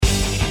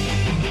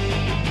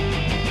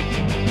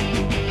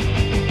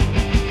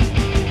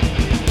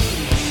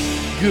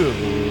Good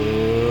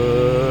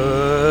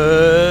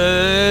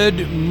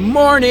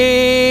morning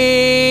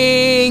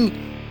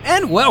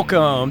and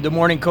welcome to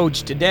Morning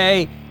Coach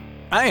Today.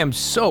 I am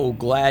so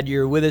glad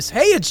you're with us.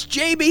 Hey, it's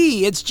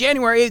JB. It's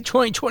January 8th,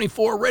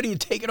 2024, ready to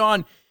take it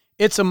on.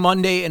 It's a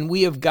Monday and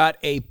we have got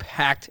a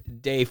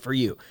packed day for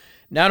you.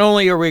 Not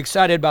only are we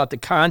excited about the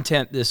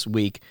content this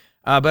week,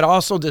 but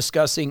also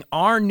discussing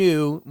our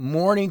new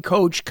Morning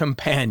Coach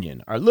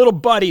companion, our little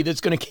buddy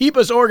that's going to keep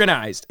us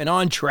organized and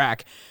on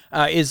track,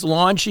 is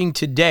launching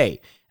today.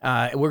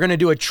 We're going to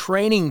do a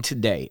training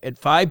today at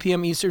 5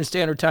 p.m. Eastern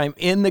Standard Time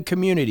in the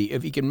community.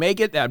 If you can make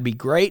it, that'd be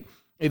great.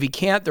 If you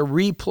can't, the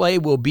replay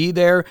will be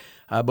there,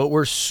 but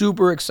we're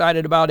super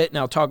excited about it, and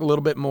I'll talk a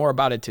little bit more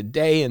about it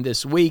today and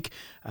this week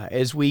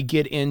as we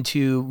get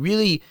into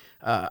really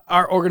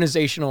our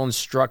organizational and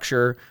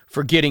structure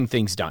for getting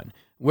things done.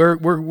 We're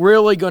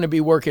really going to be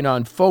working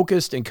on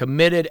focused and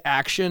committed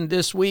action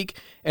this week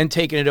and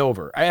taking it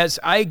over. As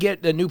I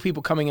get the new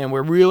people coming in,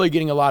 we're really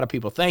getting a lot of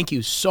people. Thank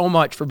you so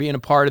much for being a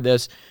part of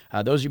this.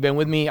 Those who've been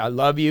with me, I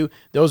love you.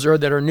 Those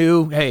that are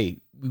new, hey,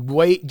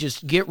 wait,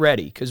 just get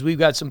ready because we've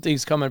got some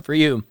things coming for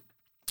you.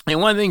 And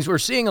one of the things we're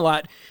seeing a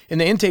lot in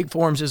the intake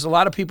forms is a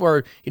lot of people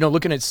are,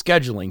 looking at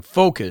scheduling,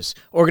 focus,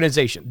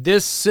 organization.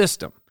 This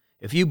system,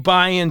 if you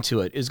buy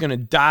into it, is going to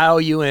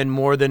dial you in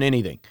more than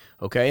anything,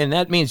 okay? And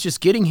that means just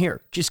getting here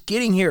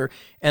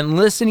and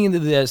listening to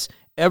this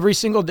every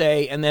single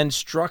day and then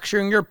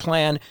structuring your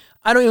plan.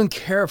 I don't even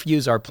care if you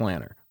use our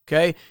planner,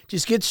 okay?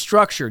 Just get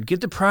structured,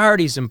 get the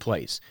priorities in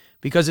place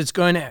because it's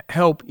going to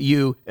help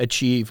you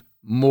achieve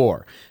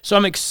more. So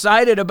I'm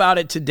excited about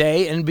it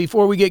today. And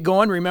before we get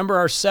going, remember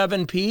our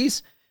 7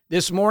 Ps?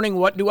 This morning,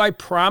 what do I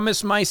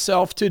promise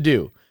myself to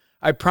do?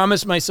 I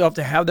promised myself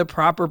to have the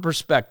proper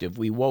perspective.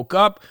 We woke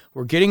up,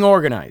 we're getting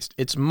organized.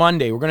 It's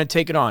Monday, we're going to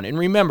take it on. And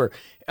remember,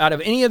 out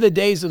of any of the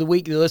days of the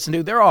week you listen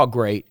to, they're all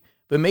great,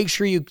 but make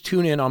sure you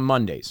tune in on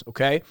Mondays,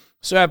 okay?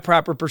 So have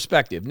proper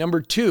perspective.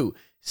 Number 2,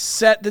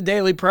 set the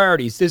daily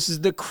priorities. This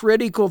is the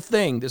critical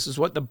thing. This is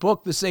what the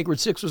book, The Sacred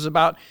Six, was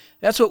about.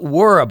 That's what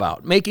we're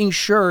about, making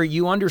sure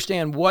you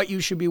understand what you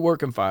should be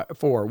working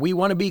for. We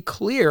want to be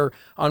clear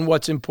on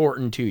what's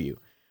important to you.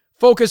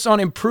 Focus on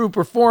improved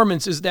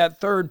performance is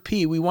that 3rd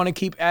P. We want to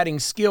keep adding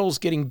skills,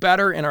 getting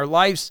better in our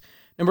lives.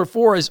 Number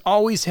 4 is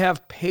always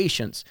have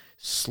patience.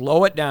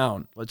 Slow it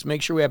down. Let's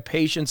make sure we have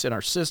patience in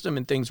our system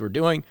and things we're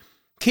doing.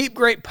 Keep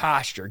great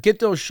posture. Get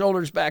those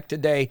shoulders back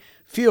today.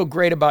 Feel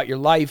great about your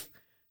life.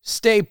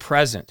 Stay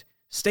present.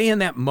 Stay in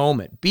that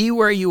moment. Be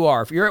where you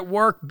are. If you're at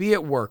work, be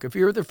at work. If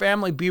you're with your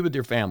family, be with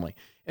your family.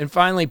 And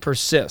finally,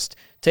 persist.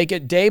 Take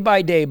it day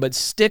by day, but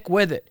stick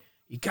with it.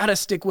 You got to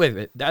stick with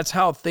it. That's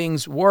how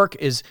things work,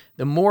 is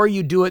the more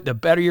you do it, the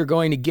better you're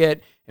going to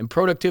get. And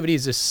productivity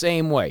is the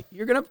same way.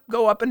 You're going to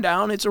go up and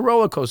down. It's a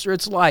roller coaster.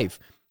 It's life.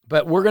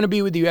 But we're going to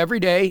be with you every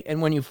day. And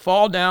when you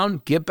fall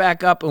down, get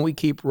back up and we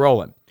keep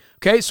rolling.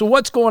 Okay, so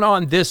what's going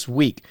on this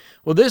week?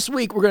 Well, this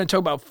week we're going to talk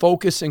about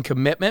focus and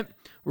commitment.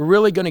 We're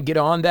really going to get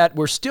on that.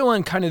 We're still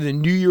in kind of the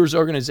New Year's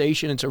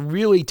organization. It's a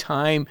really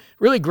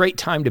great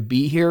time to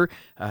be here.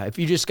 If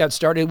you just got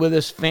started with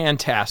us,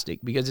 fantastic,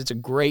 because it's a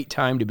great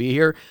time to be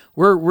here.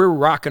 We're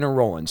rocking and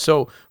rolling.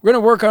 So we're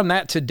going to work on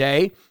that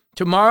today.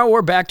 Tomorrow,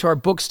 we're back to our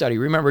book study.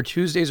 Remember,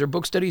 Tuesdays are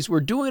book studies. We're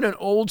doing an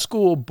old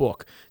school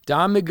book,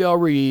 Don Miguel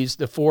Ruiz,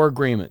 The 4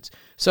 Agreements.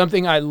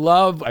 Something I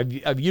love.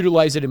 I've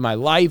utilized it in my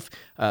life.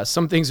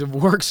 Some things have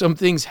worked. Some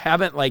things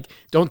haven't. Like,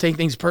 don't take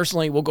things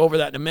personally. We'll go over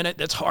that in a minute.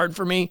 That's hard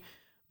for me.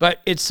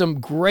 But it's some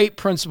great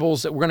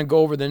principles that we're going to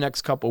go over the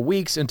next couple of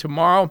weeks. And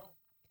tomorrow,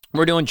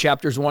 we're doing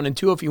chapters 1 and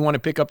 2 if you want to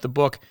pick up the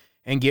book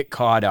and get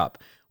caught up.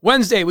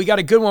 Wednesday, we got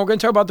a good one. We're going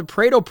to talk about the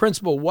Pareto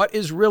principle. What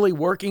is really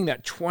working?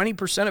 That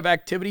 20% of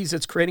activities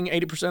that's creating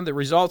 80% of the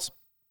results.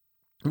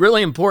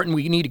 Really important.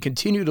 We need to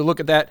continue to look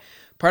at that.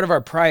 Part of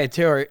our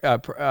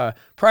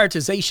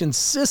prioritization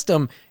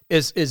system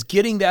is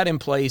getting that in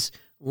place,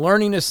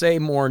 learning to say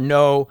more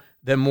no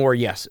than more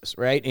yeses,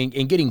 right?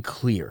 And getting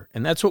clear.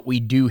 And that's what we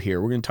do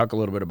here. We're going to talk a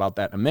little bit about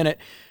that in a minute.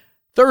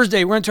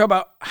 Thursday, we're going to talk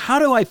about how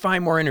do I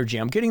find more energy?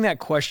 I'm getting that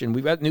question.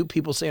 We've got new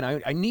people saying,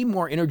 I need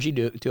more energy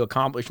to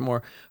accomplish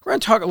more. We're going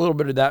to talk a little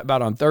bit of that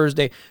about on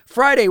Thursday.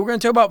 Friday, we're going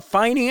to talk about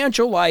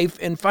financial life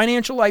and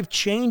financial life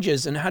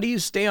changes and how do you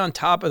stay on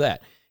top of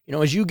that?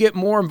 As you get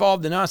more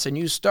involved in us and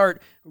you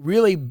start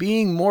really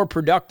being more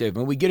productive,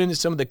 and we get into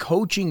some of the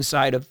coaching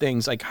side of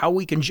things, like how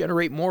we can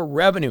generate more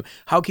revenue,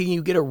 how can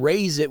you get a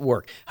raise at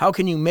work, how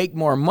can you make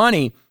more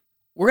money,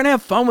 we're going to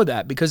have fun with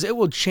that because it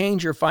will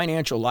change your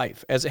financial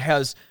life, as it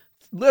has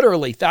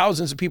literally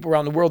thousands of people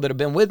around the world that have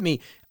been with me.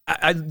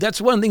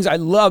 That's one of the things I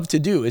love to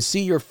do, is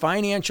see your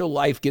financial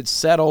life get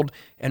settled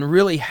and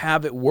really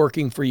have it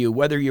working for you,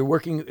 whether you're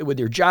working with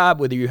your job,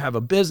 whether you have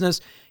a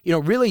business,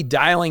 really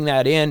dialing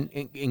that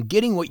in and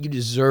getting what you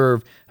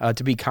deserve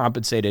to be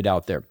compensated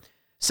out there.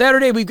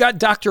 Saturday, we've got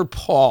Dr.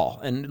 Paul,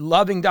 and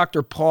loving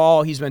Dr.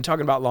 Paul. He's been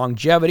talking about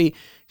longevity,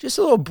 just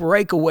a little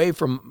break away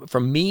from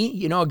me.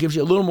 It gives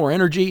you a little more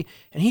energy,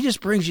 and he just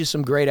brings you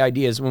some great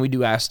ideas when we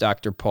do Ask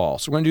Dr. Paul.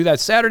 So we're going to do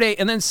that Saturday,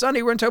 and then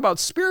Sunday, we're going to talk about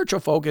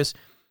spiritual focus.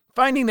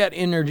 finding that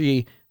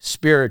energy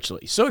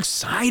spiritually. So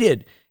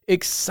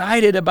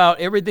excited about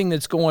everything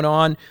that's going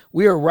on.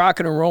 We are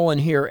rocking and rolling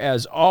here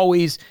as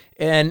always.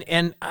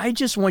 And I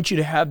just want you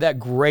to have that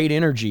great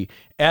energy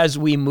as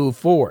we move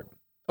forward.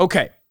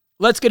 Okay,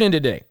 let's get into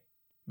today.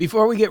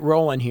 Before we get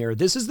rolling here,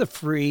 this is the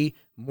free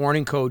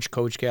Morning Coach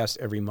Coachcast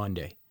every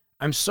Monday.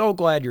 I'm so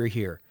glad you're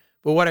here.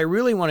 But what I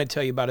really want to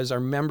tell you about is our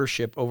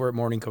membership over at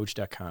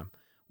morningcoach.com.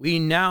 We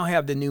now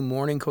have the new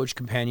Morning Coach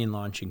Companion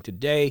launching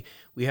today.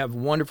 We have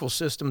wonderful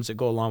systems that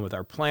go along with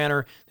our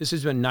planner. This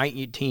has been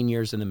 19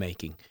 years in the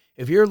making.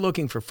 If you're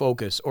looking for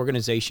focus,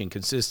 organization,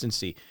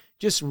 consistency,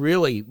 just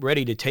really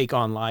ready to take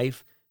on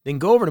life, then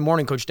go over to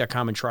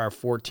morningcoach.com and try our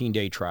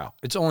 14-day trial.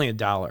 It's only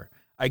 $1.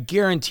 I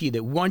guarantee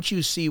that once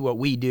you see what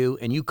we do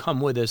and you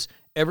come with us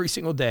every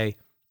single day,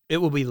 it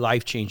will be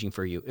life-changing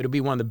for you. It'll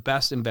be one of the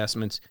best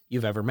investments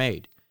you've ever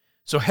made.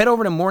 So head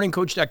over to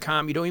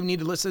morningcoach.com. You don't even need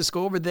to listen. Just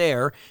go over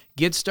there,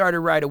 get started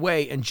right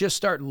away, and just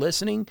start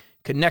listening,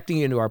 connecting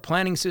into our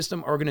planning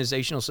system,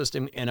 organizational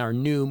system, and our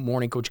new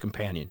Morning Coach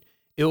Companion.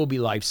 It will be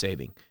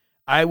life-saving.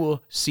 I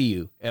will see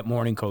you at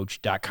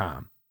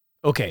morningcoach.com.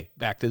 Okay,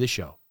 back to the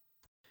show.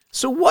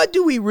 So what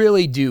do we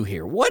really do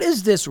here? What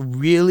is this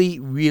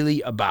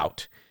really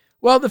about?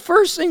 Well, the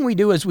first thing we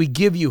do is we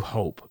give you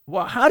hope.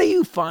 Well, how do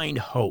you find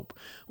hope?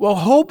 Well,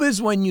 hope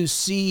is when you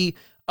see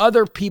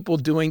other people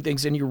doing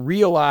things and you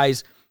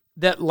realize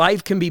that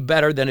life can be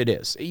better than it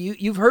is.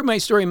 You've heard my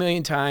story a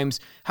million times,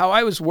 how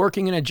I was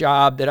working in a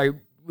job that I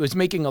was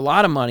making a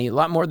lot of money, a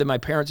lot more than my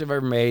parents have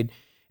ever made,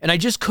 and I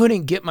just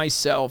couldn't get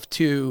myself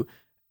to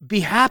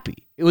be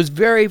happy. It was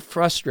very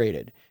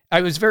frustrating,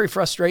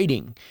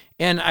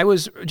 and I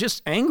was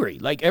just angry,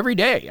 like every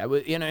day.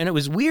 And it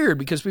was weird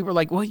because people were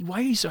like, "Well, why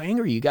are you so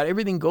angry? You got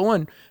everything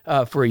going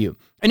for you."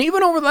 And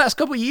even over the last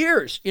couple of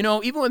years,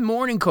 even with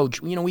Morning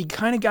Coach, we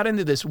kind of got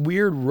into this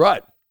weird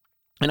rut,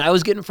 and I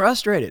was getting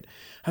frustrated.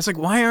 I was like,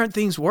 "Why aren't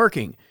things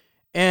working?"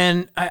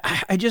 And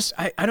I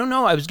don't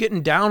know. I was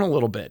getting down a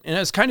little bit, and I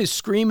was kind of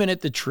screaming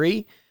at the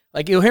tree.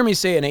 Like you'll hear me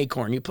say an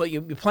acorn. You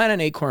plant an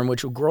acorn,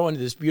 which will grow into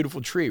this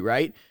beautiful tree,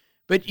 right?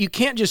 But you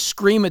can't just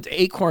scream at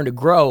the acorn to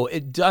grow.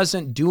 It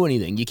doesn't do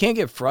anything. You can't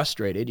get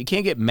frustrated. You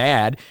can't get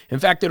mad. In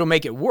fact, it'll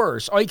make it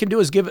worse. All you can do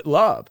is give it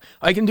love.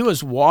 All you can do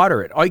is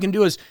water it. All you can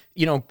do is,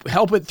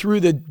 help it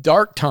through the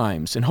dark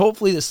times. And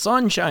hopefully the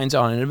sun shines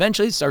on it and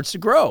eventually it starts to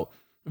grow.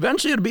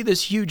 Eventually it'll be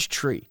this huge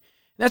tree.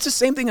 And that's the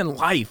same thing in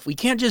life. We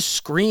can't just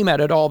scream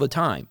at it all the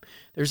time.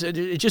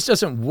 It just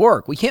doesn't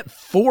work. We can't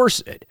force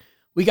it.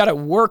 We got to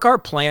work our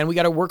plan. We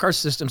got to work our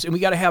systems. And we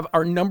got to have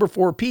our number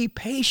 4P,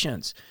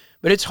 patience.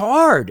 But it's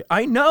hard.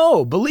 I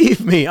know. Believe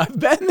me, I've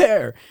been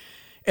there.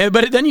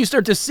 But then you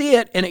start to see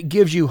it, and it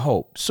gives you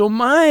hope. So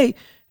my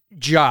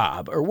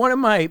job, or one of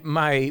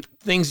my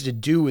things to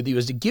do with you,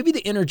 is to give you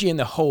the energy and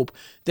the hope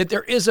that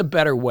there is a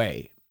better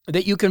way,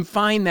 that you can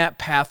find that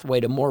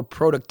pathway to more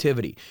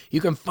productivity.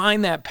 You can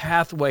find that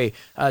pathway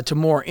to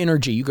more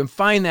energy. You can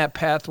find that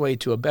pathway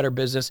to a better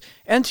business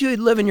and to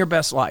living your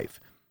best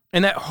life.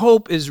 And that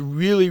hope is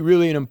really,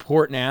 really an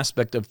important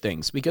aspect of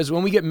things, because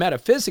when we get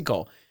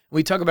metaphysical,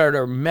 we talk about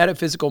our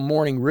metaphysical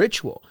morning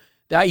ritual.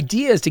 The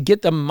idea is to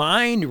get the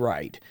mind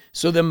right.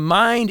 So the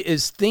mind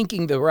is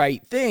thinking the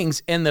right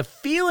things and the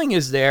feeling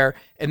is there,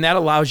 and that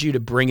allows you to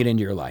bring it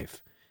into your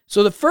life.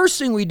 So the first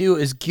thing we do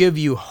is give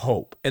you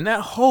hope, and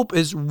that hope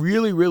is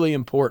really, really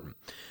important.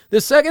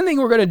 The second thing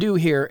we're going to do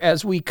here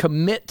as we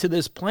commit to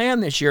this plan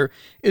this year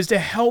is to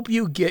help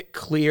you get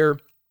clear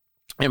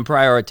and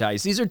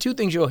prioritize. These are two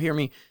things you'll hear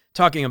me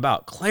talking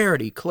about: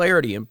 clarity,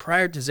 and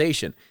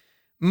prioritization.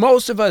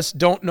 Most of us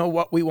don't know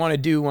what we want to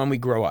do when we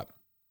grow up.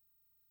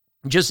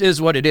 It just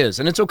is what it is.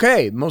 And it's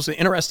okay. Most of the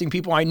interesting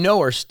people I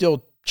know are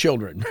still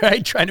children,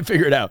 right? Trying to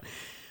figure it out.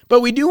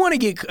 But we do want to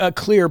get a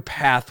clear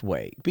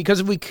pathway,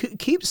 because if we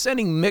keep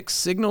sending mixed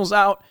signals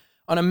out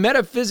on a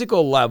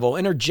metaphysical level,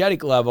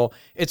 energetic level,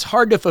 it's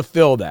hard to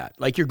fulfill that.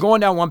 Like you're going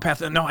down one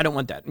path, and no, I don't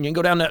want that. And you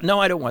go down that, no,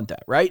 I don't want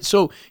that, right?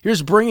 So you're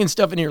just bringing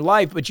stuff into your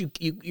life, but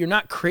you're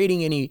not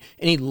creating any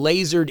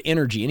lasered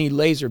energy, any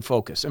lasered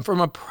focus. And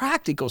from a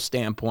practical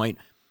standpoint,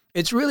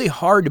 it's really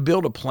hard to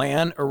build a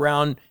plan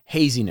around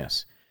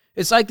haziness.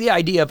 It's like the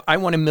idea of, I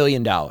want $1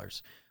 million.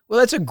 Well,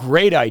 that's a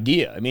great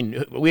idea. I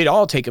mean, we'd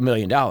all take $1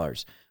 million,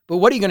 but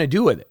what are you going to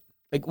do with it?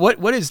 Like,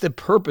 what is the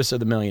purpose of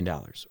the $1 million?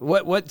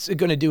 What's it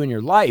going to do in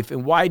your life,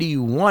 and why do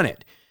you want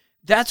it?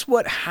 That's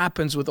what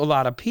happens with a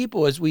lot of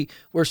people, is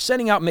we're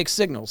sending out mixed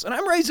signals. And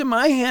I'm raising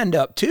my hand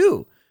up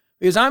too,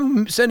 because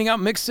I'm sending out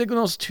mixed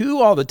signals too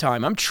all the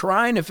time. I'm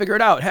trying to figure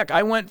it out. Heck,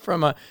 I went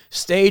from a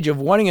stage of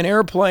wanting an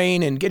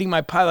airplane and getting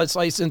my pilot's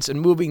license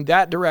and moving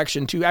that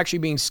direction to actually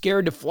being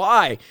scared to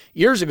fly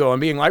years ago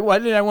and being like, why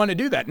did I want to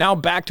do that? Now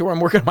back to where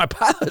I'm working on my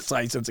pilot's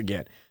license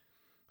again.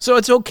 So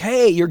it's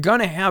okay. You're going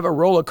to have a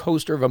roller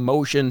coaster of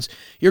emotions.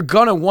 You're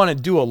going to want to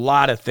do a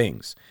lot of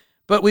things.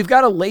 But we've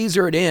got to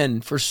laser it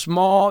in for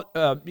small,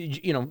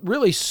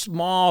 really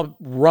small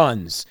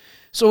runs.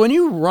 So when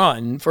you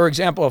run, for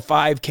example, a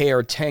 5K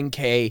or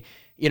 10K,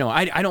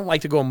 I don't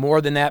like to go more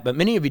than that, but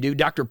many of you do.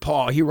 Dr.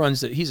 Paul,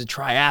 he's a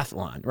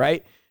triathlon,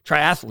 right?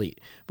 triathlete.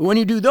 But when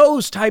you do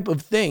those type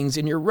of things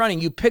and you're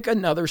running, you pick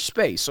another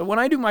space. So when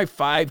I do my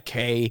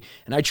 5K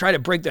and I try to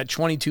break that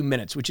 22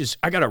 minutes, which is,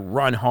 I got to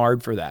run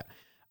hard for that.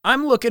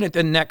 I'm looking at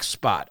the next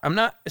spot.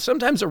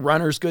 Sometimes a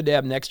runner's good to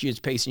have next to you, it's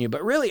pacing you,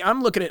 but really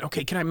I'm looking at,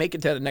 okay, can I make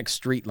it to the next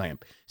street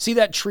lamp? See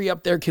that tree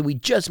up there? Can we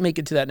just make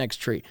it to that next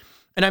tree?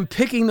 And I'm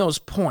picking those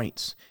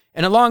points.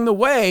 And along the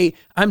way,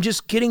 I'm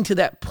just getting to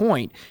that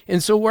point.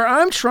 And so where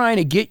I'm trying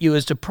to get you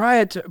is to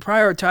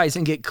prioritize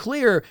and get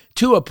clear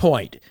to a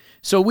point.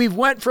 So we've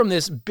went from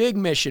this big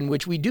mission,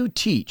 which we do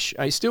teach.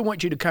 I still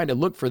want you to kind of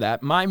look for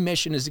that. My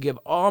mission is to give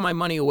all my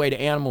money away to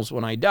animals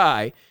when I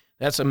die.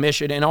 That's a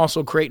mission, and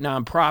also create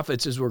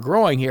nonprofits as we're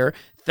growing here.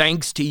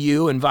 Thanks to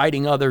you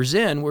inviting others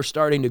in, we're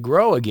starting to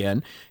grow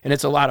again, and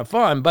it's a lot of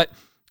fun. But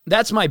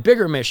that's my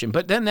bigger mission.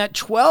 But then that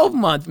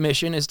 12-month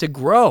mission is to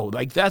grow.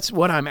 Like, that's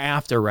what I'm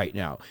after right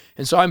now.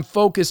 And so I'm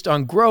focused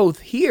on growth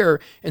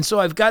here. And so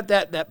I've got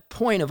that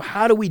point of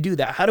how do we do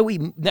that? How do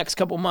we next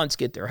couple months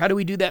get there? How do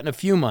we do that in a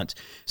few months?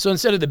 So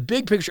instead of the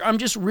big picture, I'm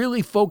just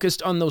really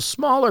focused on those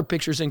smaller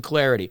pictures and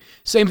clarity.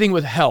 Same thing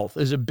with health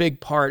is a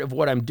big part of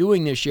what I'm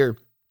doing this year.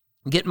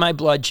 Getting my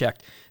blood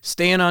checked,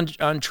 staying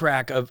on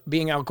track of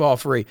being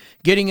alcohol-free,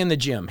 getting in the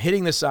gym,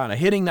 hitting the sauna,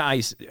 hitting the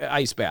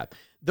ice bath.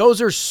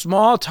 Those are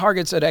small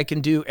targets that I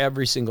can do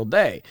every single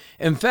day.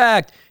 In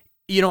fact,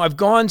 I've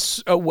gone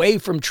away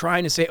from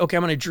trying to say, okay,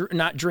 I'm going to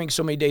not drink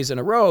so many days in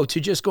a row to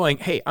just going,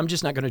 hey, I'm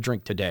just not going to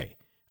drink today.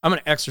 I'm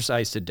going to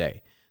exercise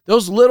today.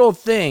 Those little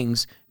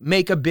things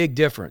make a big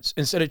difference.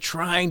 Instead of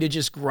trying to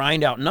just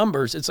grind out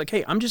numbers, it's like,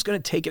 hey, I'm just going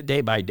to take it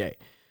day by day.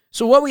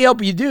 So what we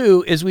help you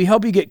do is we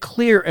help you get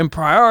clear and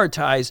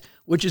prioritize,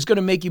 which is going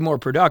to make you more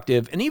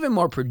productive. And even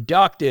more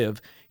productive,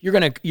 you're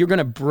going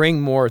to bring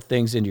more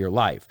things into your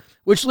life,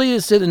 which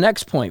leads us to the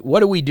next point.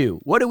 What do we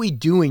do? What are we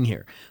doing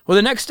here? Well,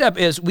 the next step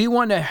is we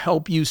want to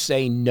help you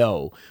say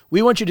no.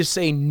 We want you to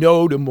say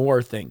no to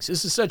more things.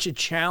 This is such a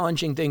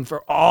challenging thing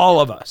for all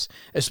of us,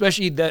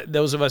 especially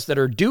those of us that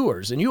are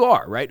doers. And you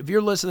are, right? If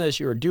you're listening to this,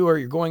 you're a doer,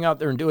 you're going out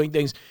there and doing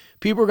things.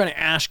 People are going to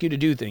ask you to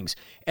do things.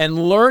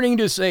 And learning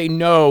to say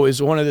no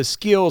is one of the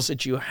skills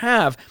that you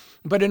have.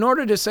 But in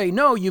order to say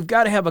no, you've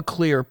got to have a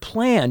clear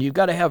plan. You've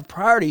got to have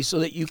priorities so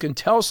that you can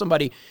tell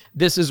somebody,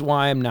 this is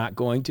why I'm not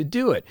going to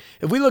do it.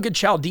 If we look at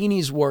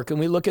Cialdini's work and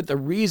we look at the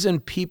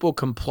reason people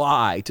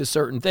comply to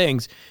certain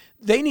things,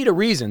 they need a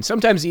reason.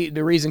 Sometimes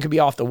the reason can be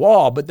off the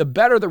wall, but the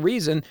better the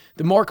reason,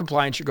 the more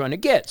compliance you're going to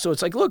get. So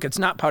it's like, look, it's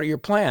not part of your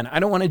plan. I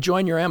don't want to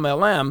join your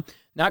MLM.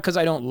 Not because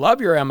I don't love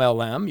your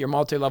MLM, your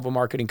multi-level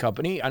marketing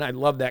company, and I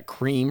love that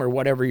cream or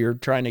whatever you're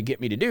trying to get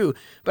me to do,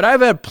 but I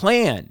have a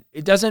plan.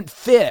 It doesn't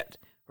fit,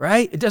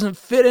 right? It doesn't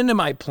fit into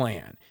my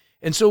plan.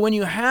 And so when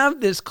you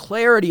have this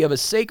clarity of a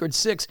sacred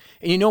six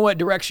and you know what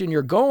direction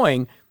you're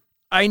going,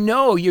 I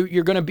know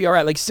you're going to be all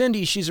right. Like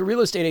Cindy, she's a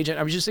real estate agent.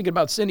 I was just thinking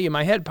about Cindy and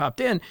my head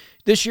popped in.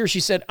 This year she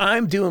said,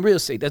 I'm doing real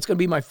estate. That's going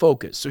to be my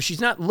focus. So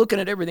she's not looking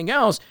at everything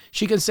else.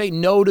 She can say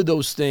no to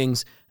those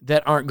things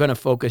that aren't going to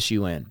focus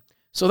you in.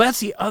 So that's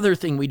the other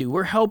thing we do.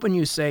 We're helping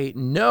you say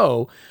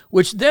no,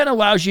 which then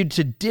allows you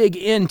to dig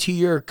into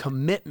your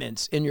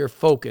commitments and your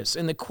focus.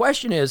 And the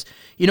question is,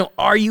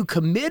 are you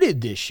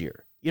committed this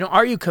year?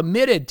 Are you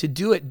committed to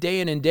do it day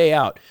in and day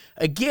out?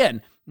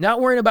 Again,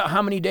 not worrying about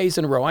how many days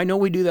in a row. I know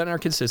we do that in our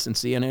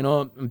consistency, and I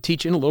know I'm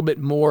teaching a little bit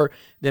more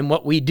than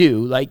what we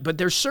do. But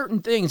there's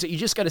certain things that you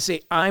just got to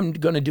say, I'm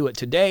going to do it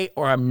today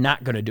or I'm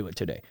not going to do it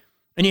today.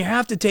 And you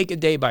have to take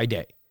it day by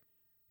day.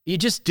 You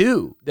just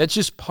do. That's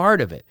just part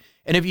of it.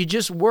 And if you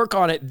just work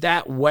on it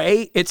that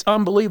way, it's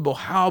unbelievable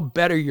how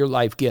better your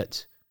life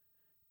gets.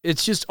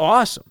 It's just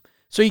awesome.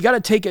 So you got to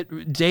take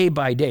it day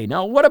by day.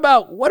 Now, what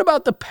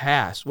about the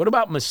past? What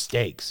about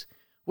mistakes?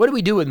 What do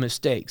we do with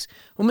mistakes?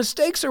 Well,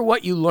 mistakes are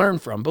what you learn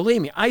from.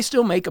 Believe me, I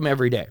still make them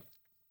every day.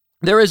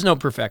 There is no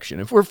perfection.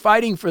 If we're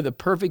fighting for the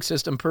perfect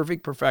system,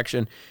 perfect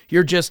perfection,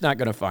 you're just not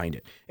going to find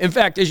it. In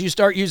fact, as you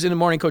start using the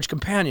Morning Coach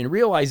Companion,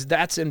 realize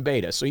that's in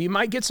beta. So you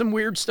might get some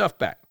weird stuff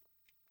back.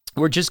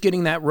 We're just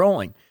getting that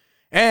rolling.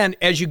 And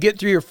as you get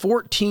through your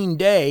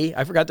 14-day,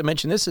 I forgot to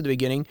mention this at the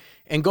beginning,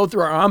 and go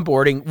through our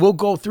onboarding, we'll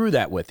go through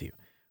that with you.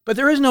 But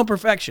there is no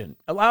perfection.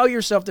 Allow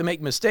yourself to make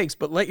mistakes,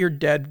 but let your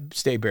dead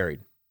stay buried.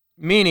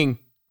 Meaning,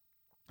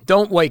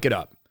 don't wake it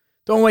up.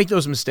 Don't wake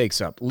those mistakes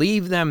up.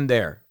 Leave them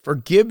there.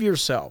 Forgive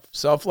yourself.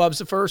 Self-love's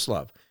the first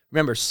love.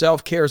 Remember,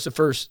 self-care is the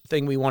first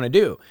thing we want to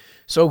do.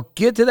 So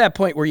get to that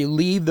point where you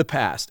leave the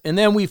past, and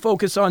then we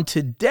focus on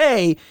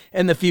today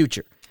and the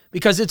future.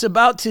 Because it's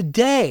about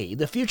today.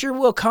 The future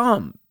will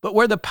come, but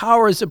where the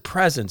power is the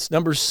presence.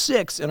 Number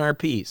 6 in our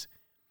P's.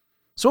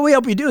 So what we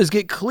help you do is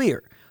get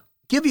clear.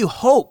 Give you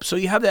hope so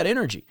you have that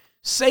energy.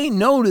 Say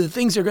no to the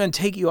things that are going to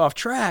take you off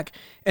track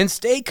and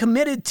stay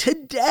committed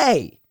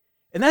today.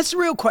 And that's the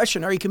real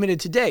question. Are you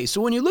committed today?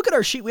 So when you look at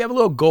our sheet, we have a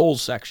little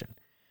goals section.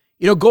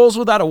 Goals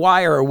without a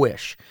why or a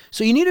wish.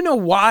 So you need to know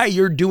why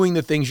you're doing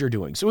the things you're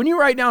doing. So when you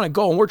write down a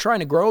goal, and we're trying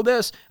to grow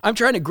this, I'm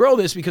trying to grow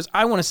this because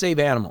I want to save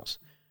animals.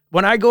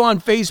 When I go on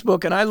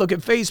Facebook and I look at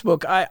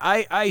Facebook,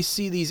 I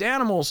see these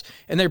animals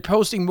and they're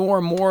posting more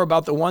and more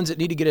about the ones that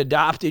need to get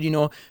adopted.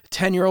 A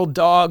 10-year-old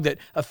dog that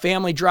a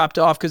family dropped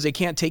off because they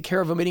can't take care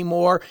of him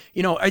anymore.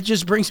 It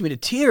just brings me to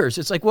tears.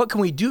 It's like, what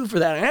can we do for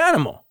that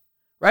animal,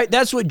 right?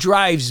 That's what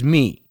drives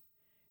me.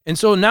 And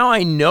so now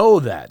I know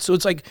that. So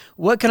it's like,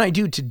 what can I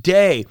do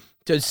today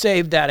to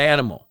save that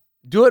animal?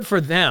 Do it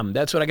for them.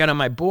 That's what I got on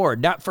my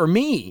board, not for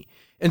me.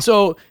 And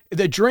so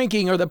the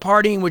drinking or the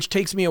partying, which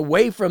takes me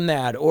away from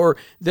that, or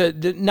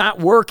the not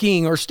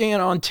working or staying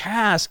on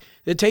task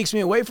that takes me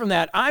away from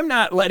that, I'm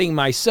not letting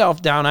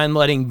myself down, I'm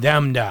letting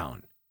them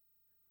down.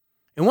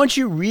 And once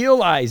you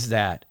realize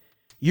that,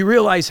 you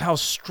realize how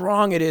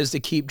strong it is to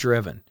keep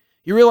driven.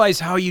 You realize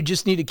how you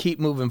just need to keep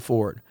moving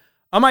forward.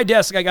 On my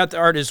desk, I got The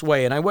Artist's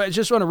Way, and I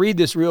just want to read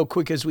this real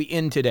quick as we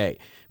end today,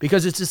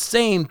 because it's the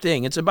same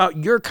thing. It's about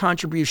your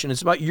contribution.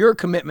 It's about your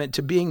commitment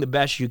to being the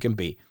best you can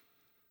be.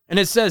 And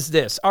it says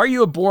this: are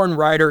you a born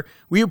writer?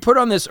 Were you put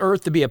on this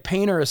earth to be a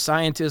painter, a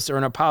scientist, or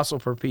an apostle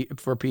for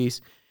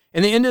peace?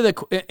 In the end,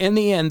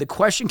 the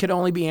question can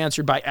only be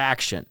answered by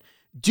action.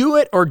 Do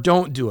it or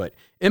don't do it.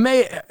 It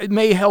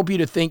may help you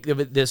to think of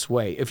it this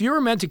way. If you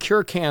were meant to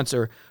cure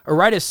cancer or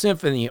write a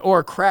symphony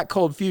or crack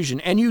cold fusion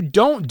and you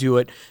don't do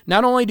it,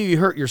 not only do you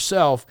hurt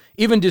yourself,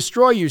 even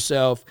destroy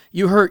yourself,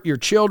 you hurt your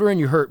children,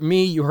 you hurt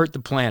me, you hurt the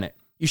planet.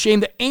 You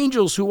shame the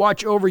angels who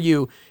watch over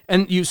you,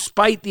 and you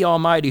spite the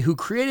Almighty who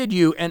created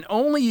you and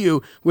only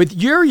you with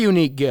your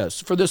unique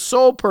gifts for the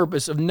sole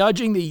purpose of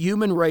nudging the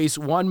human race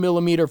 1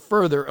 millimeter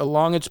further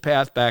along its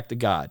path back to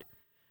God.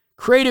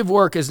 Creative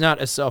work is not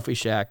a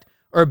selfish act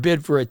or a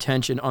bid for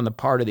attention on the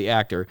part of the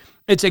actor.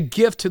 It's a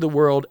gift to the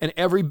world and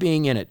every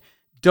being in it.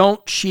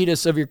 Don't cheat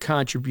us of your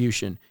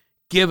contribution.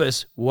 Give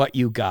us what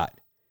you got.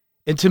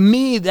 And to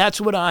me, that's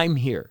what I'm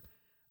here.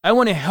 I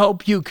want to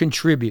help you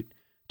contribute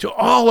to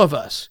all of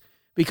us,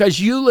 because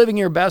you living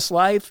your best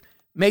life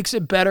makes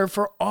it better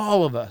for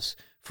all of us,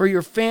 for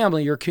your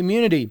family, your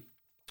community,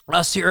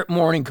 us here at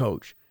Morning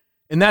Coach.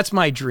 And that's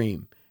my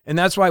dream. And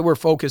that's why we're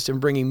focused on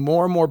bringing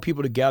more and more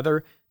people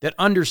together that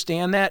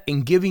understand that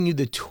and giving you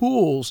the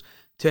tools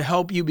to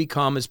help you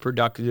become as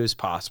productive as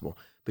possible,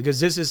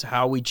 because this is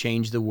how we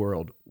change the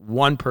world,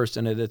 one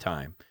person at a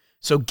time.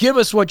 So give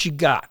us what you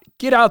got.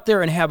 Get out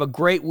there and have a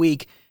great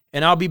week.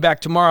 And I'll be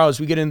back tomorrow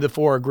as we get into the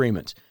 4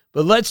 agreements.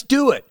 But let's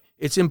do it.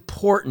 It's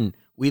important.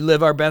 We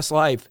live our best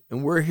life,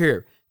 and we're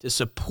here to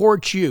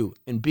support you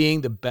in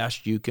being the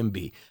best you can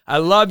be. I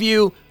love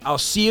you. I'll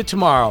see you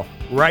tomorrow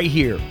right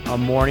here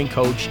on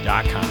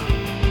morningcoach.com.